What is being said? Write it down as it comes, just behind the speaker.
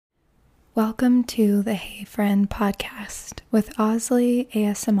Welcome to the Hey Friend podcast with Osley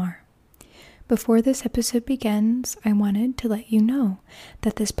ASMR. Before this episode begins, I wanted to let you know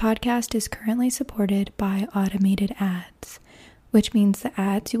that this podcast is currently supported by automated ads, which means the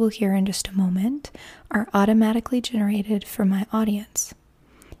ads you will hear in just a moment are automatically generated for my audience.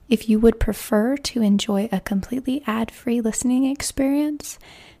 If you would prefer to enjoy a completely ad-free listening experience,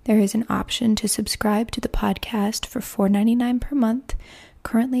 there is an option to subscribe to the podcast for $4.99 per month,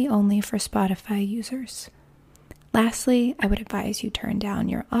 currently only for Spotify users. Lastly, I would advise you turn down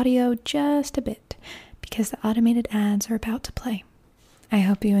your audio just a bit because the automated ads are about to play. I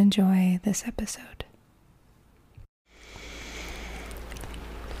hope you enjoy this episode.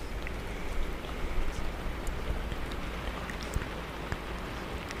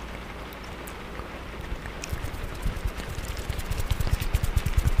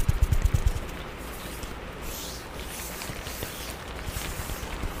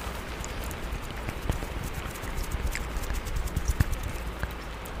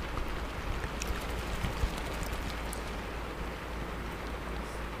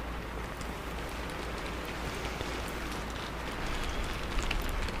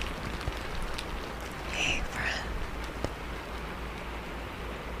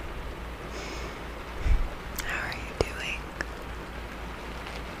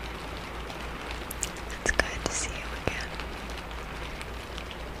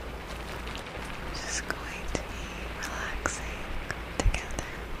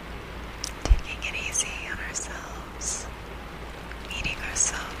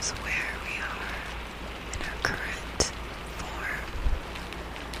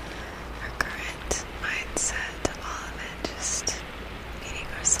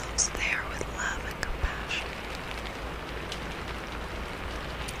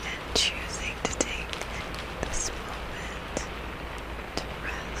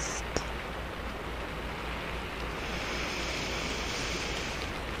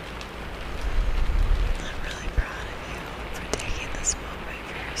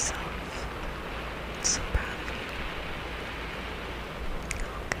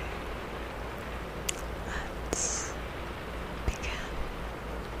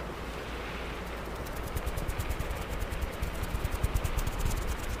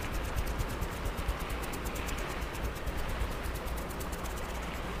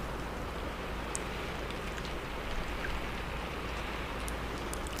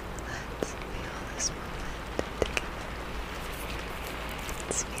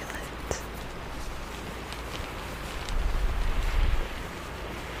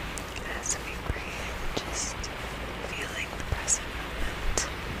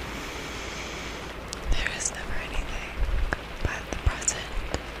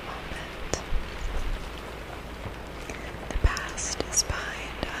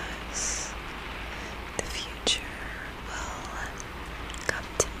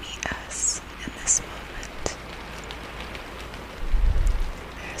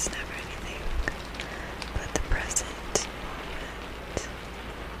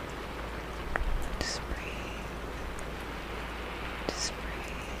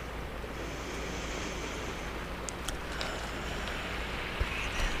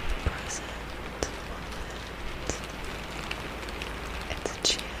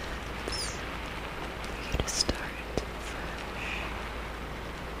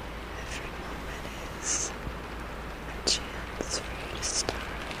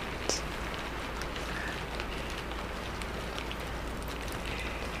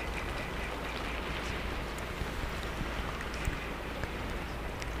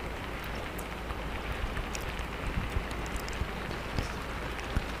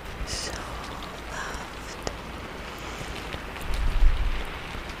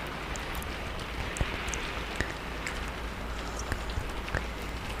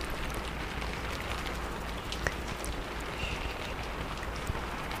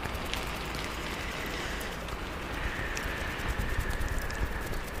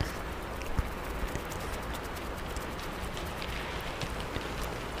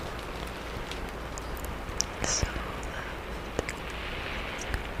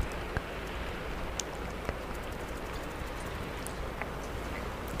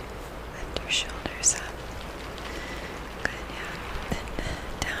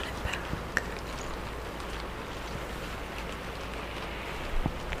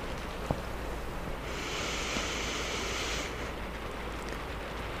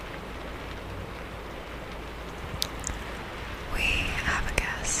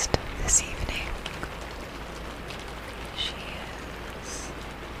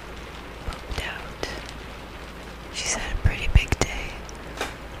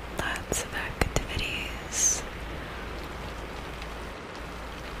 lots of activities.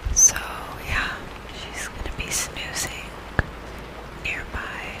 So yeah, she's gonna be snoozing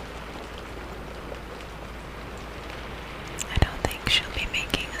nearby. I don't think she'll be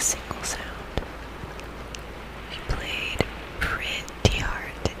making a single sound. She played pretty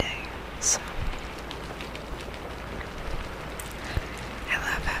hard today, so I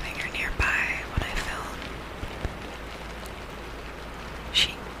love having her nearby when I film.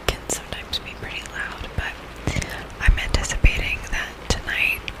 She can sometimes be pretty loud, but I'm anticipating that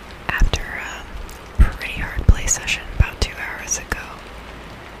tonight, after a pretty hard play session about 2 hours ago,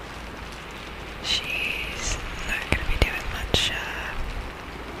 she's not going to be doing much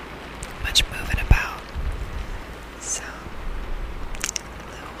moving about. So,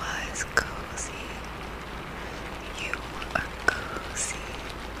 Lua is cozy. You are cozy.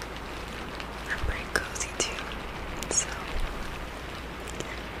 I'm pretty cozy too. So,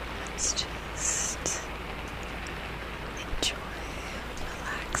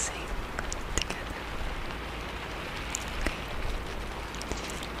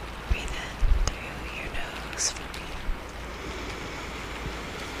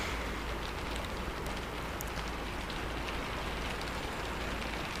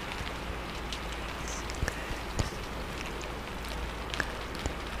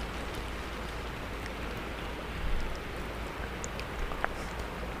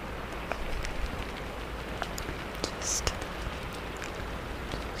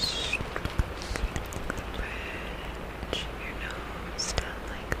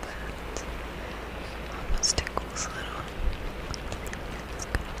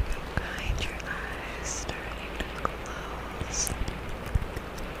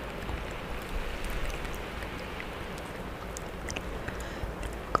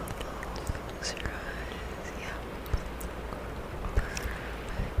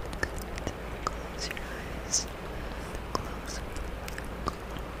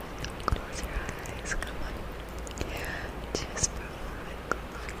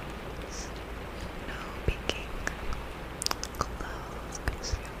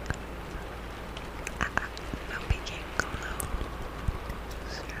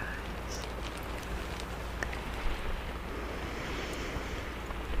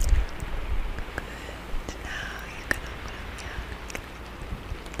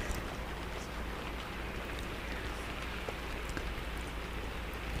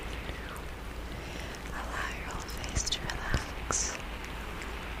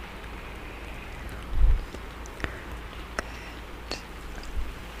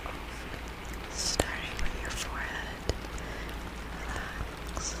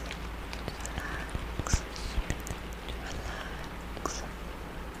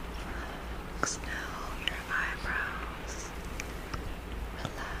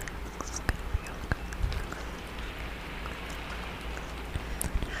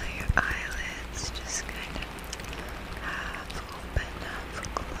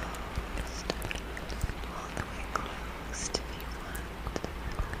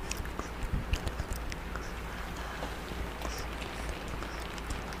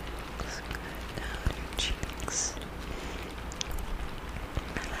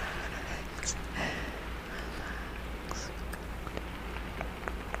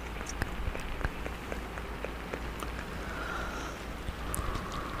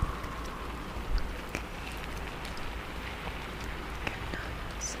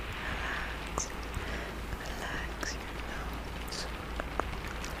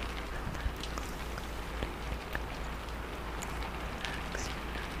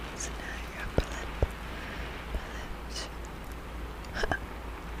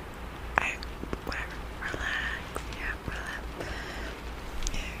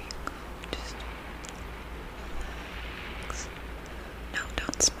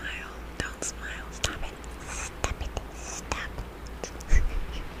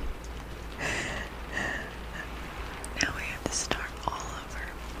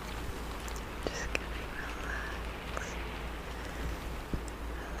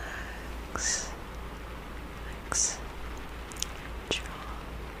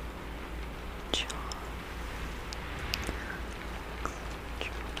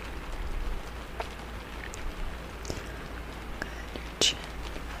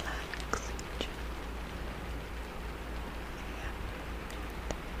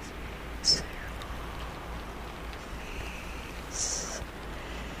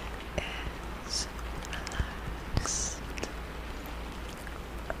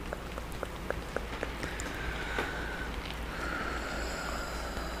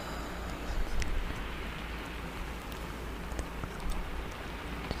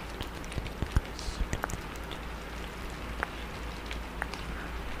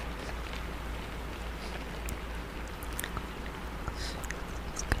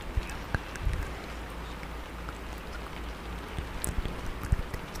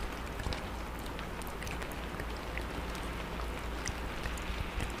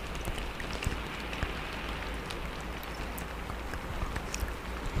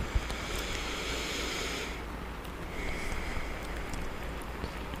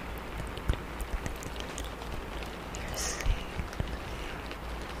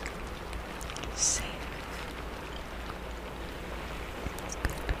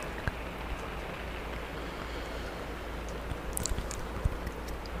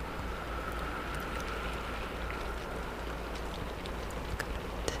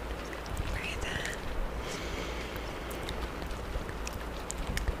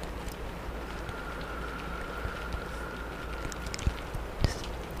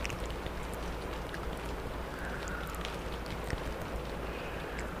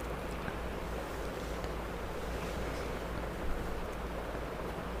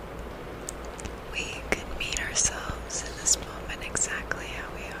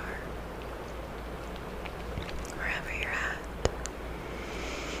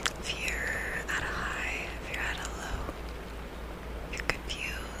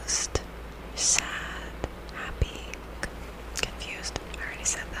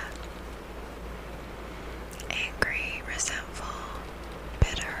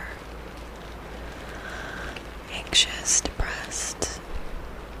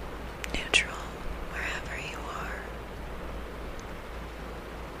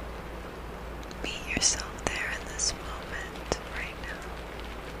 yourself there in this moment right now.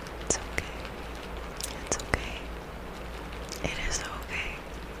 It's okay. It's okay. It is okay.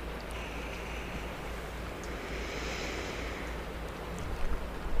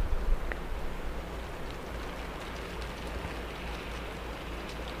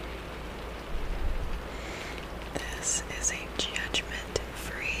 This is a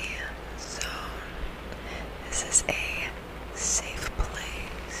judgment-free zone. This is a safe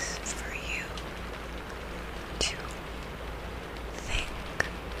place for you to think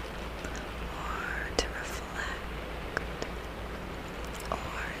or to reflect or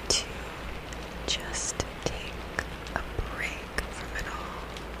to just take a break from it all.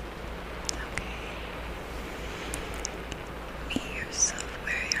 Okay? Meet yourself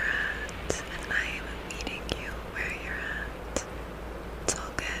where you're at, and I am meeting you where you're at. It's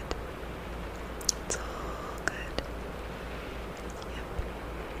all good. It's all good. Yep.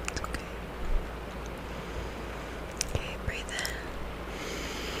 It's okay. Okay, breathe in.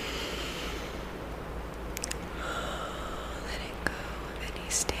 Letting go of any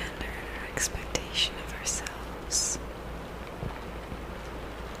standard or expectation of ourselves.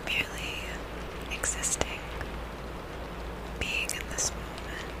 Merely existing. Being in this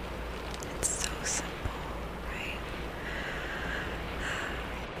moment. It's so simple, right?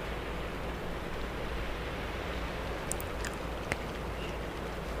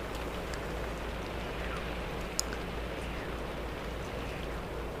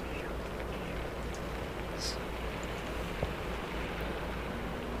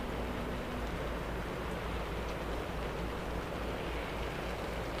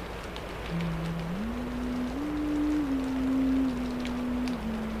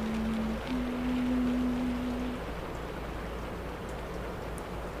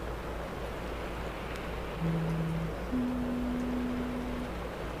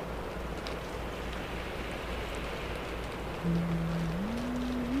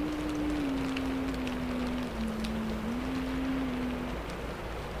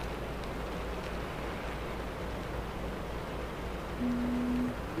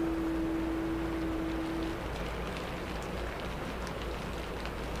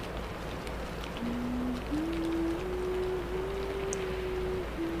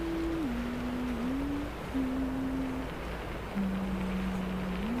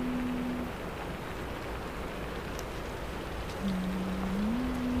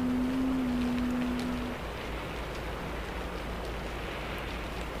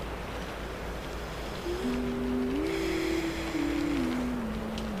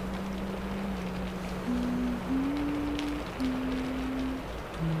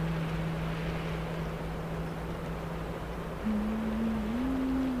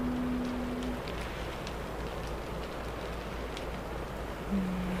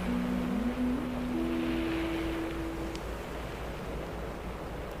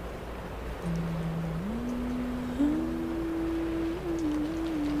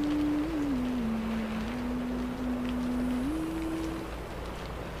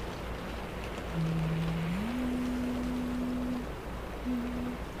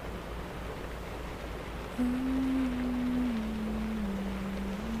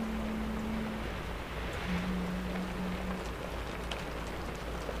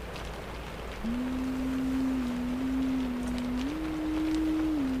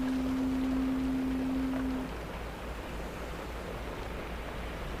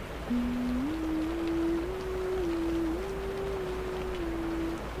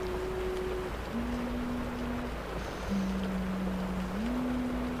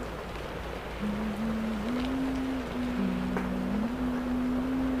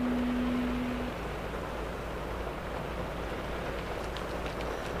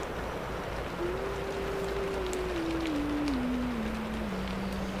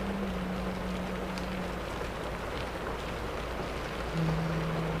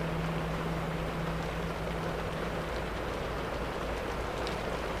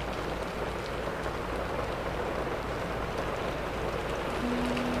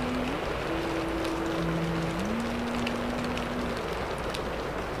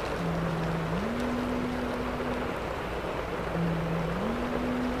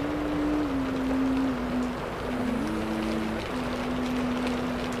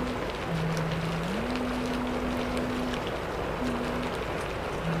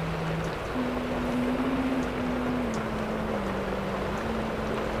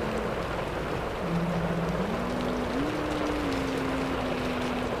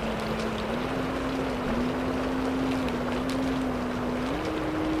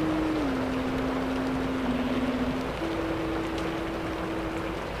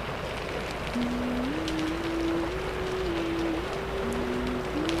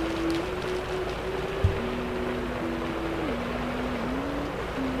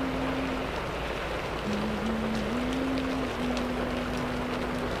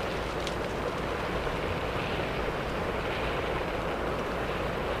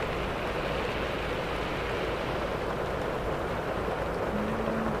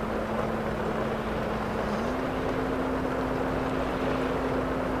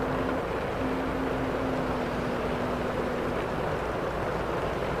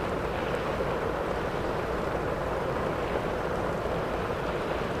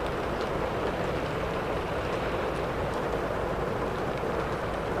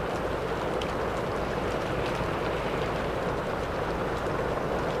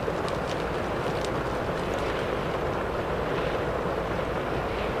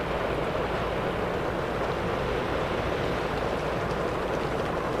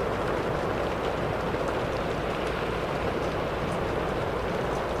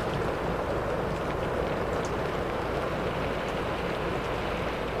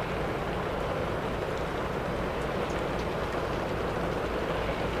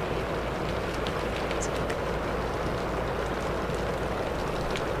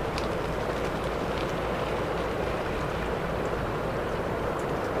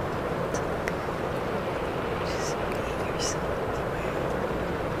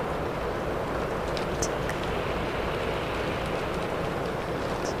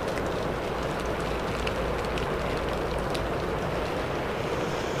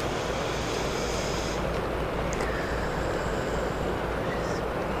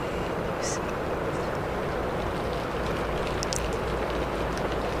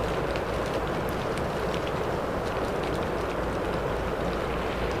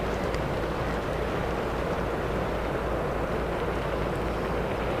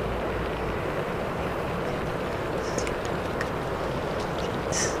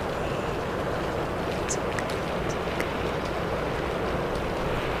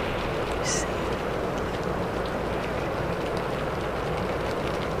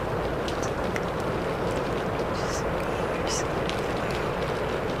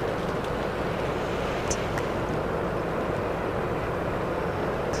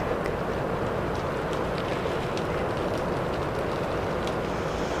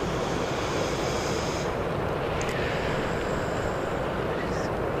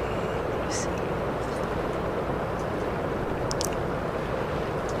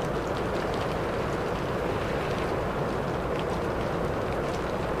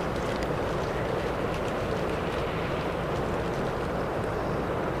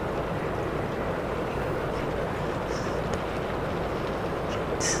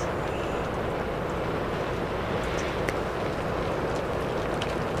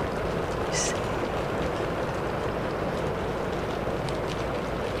 ears.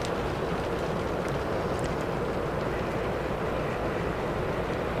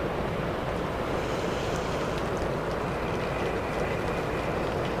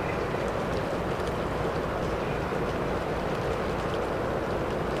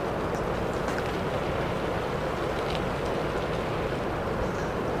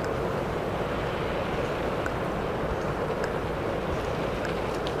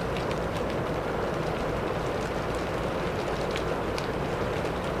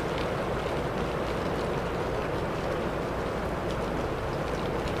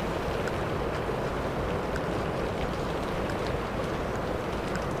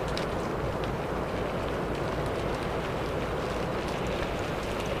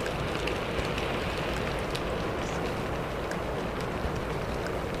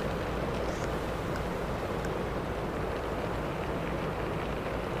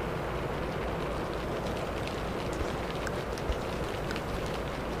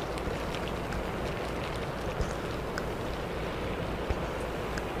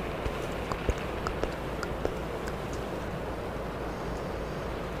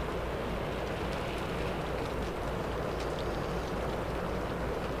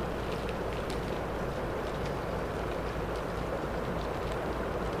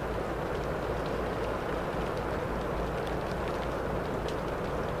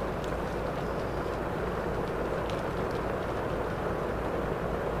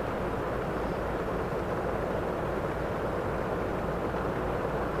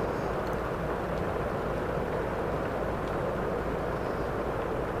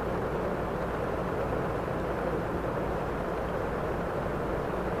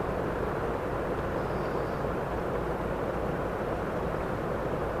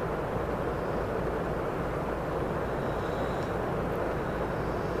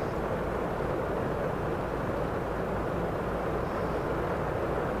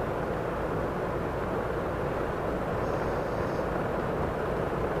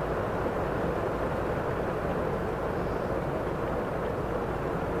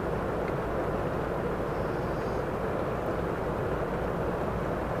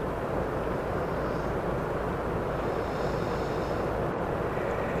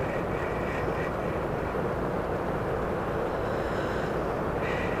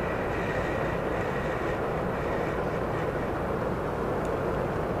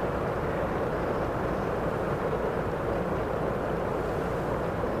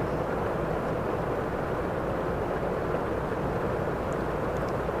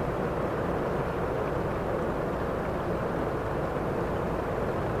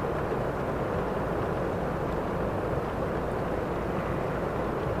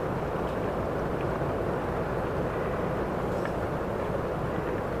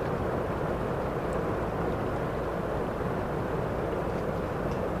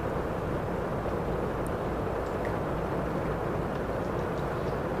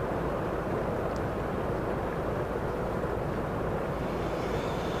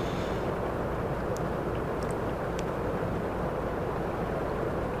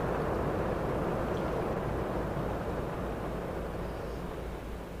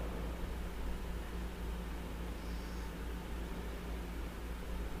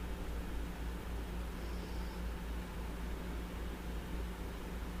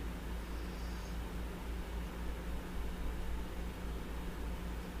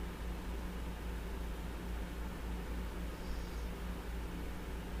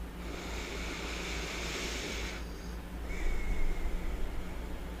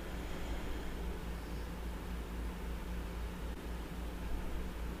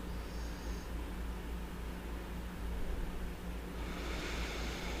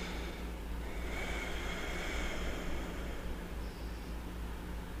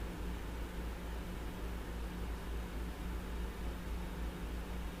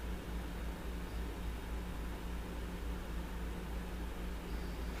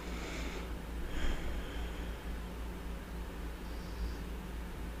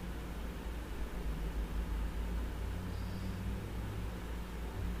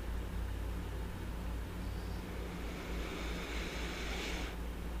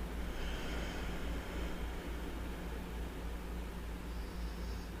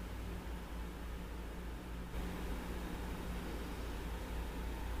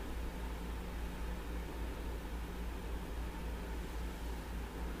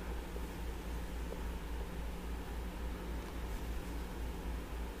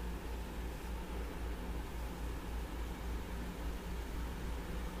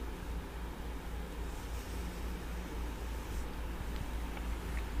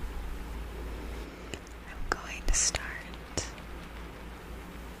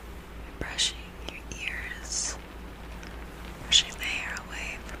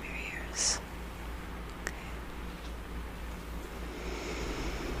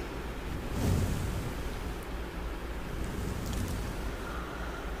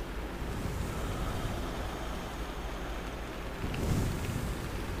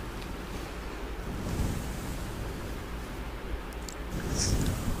 so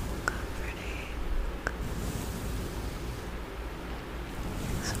comforting,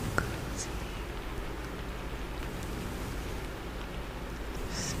 so cozy.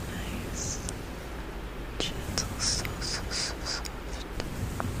 Just nice, gentle, so soft.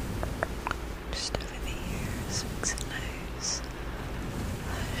 Just over the ears makes a nice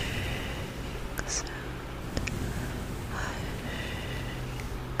hushing sound.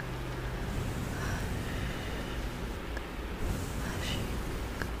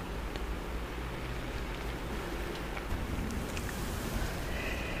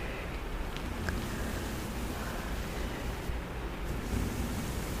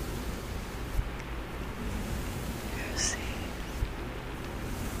 You're safe.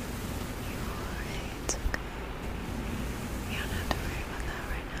 You are alright. It's okay. You don't have to worry about that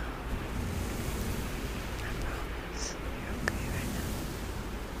right now. I promise. You're okay right now.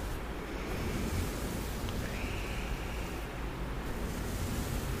 Breathe.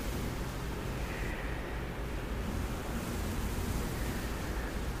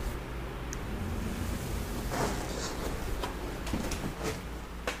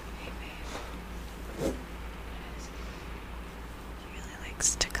 Hey, babe. She really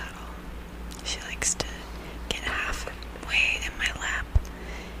likes to cuddle. She likes to get halfway in my lap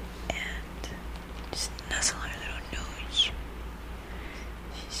and just nuzzle her little nose.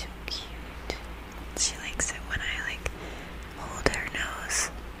 She's so cute. She likes it when I hold her nose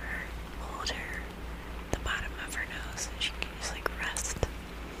or hold the bottom of her nose and she can just rest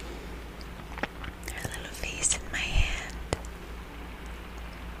her little face in my hand.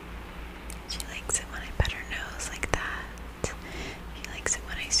 She likes it when I pet her nose like that. She likes it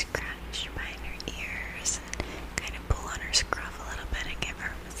when I scratch behind her ears and kind of pull on her scruff a little bit and give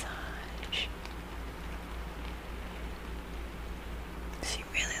her a massage. She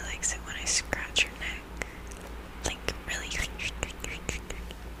really likes it when I scratch her neck. Really.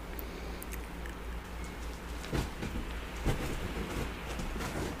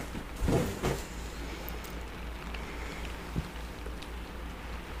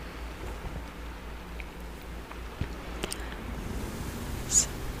 So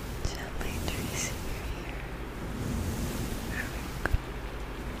gently tracing your ear. There we go.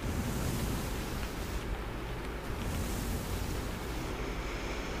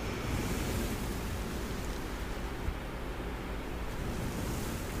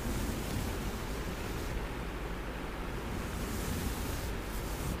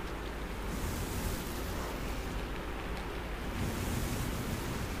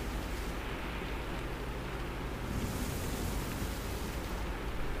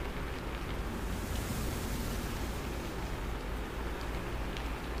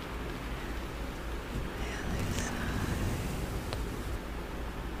 The other side.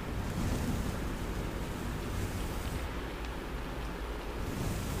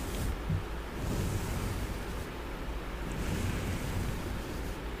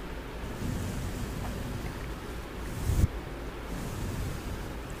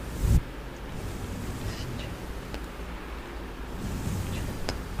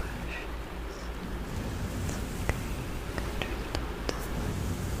 Gentle brushes. It's okay.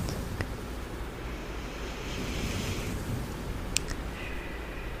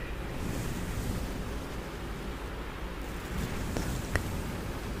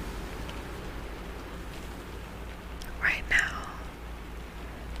 Right